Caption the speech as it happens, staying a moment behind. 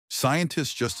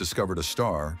Scientists just discovered a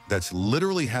star that's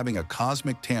literally having a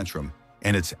cosmic tantrum,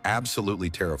 and it's absolutely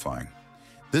terrifying.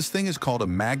 This thing is called a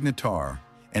magnetar,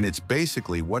 and it's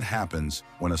basically what happens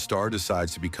when a star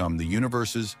decides to become the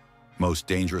universe's most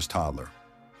dangerous toddler.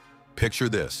 Picture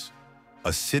this: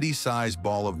 a city-sized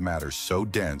ball of matter so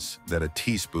dense that a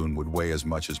teaspoon would weigh as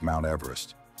much as Mount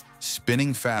Everest,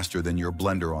 spinning faster than your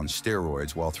blender on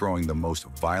steroids while throwing the most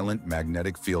violent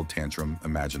magnetic field tantrum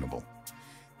imaginable.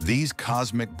 These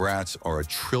cosmic brats are 1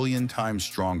 trillion times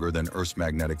stronger than Earth's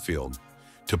magnetic field.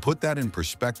 To put that in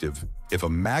perspective, if a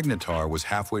magnetar was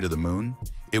halfway to the moon,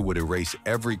 it would erase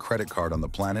every credit card on the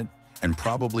planet and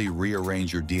probably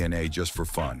rearrange your DNA just for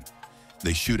fun.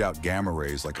 They shoot out gamma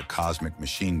rays like a cosmic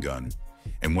machine gun,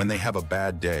 and when they have a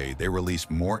bad day, they release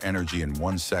more energy in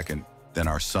 1 second than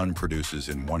our sun produces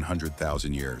in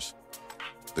 100,000 years.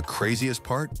 The craziest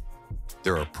part?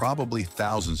 There are probably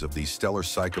thousands of these stellar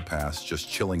psychopaths just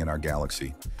chilling in our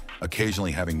galaxy,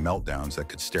 occasionally having meltdowns that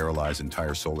could sterilize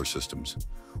entire solar systems.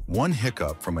 One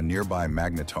hiccup from a nearby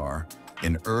magnetar,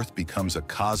 and Earth becomes a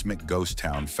cosmic ghost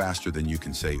town faster than you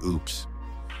can say oops.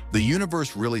 The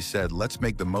universe really said, let's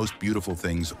make the most beautiful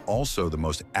things also the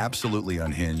most absolutely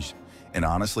unhinged, and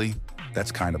honestly,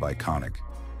 that's kind of iconic.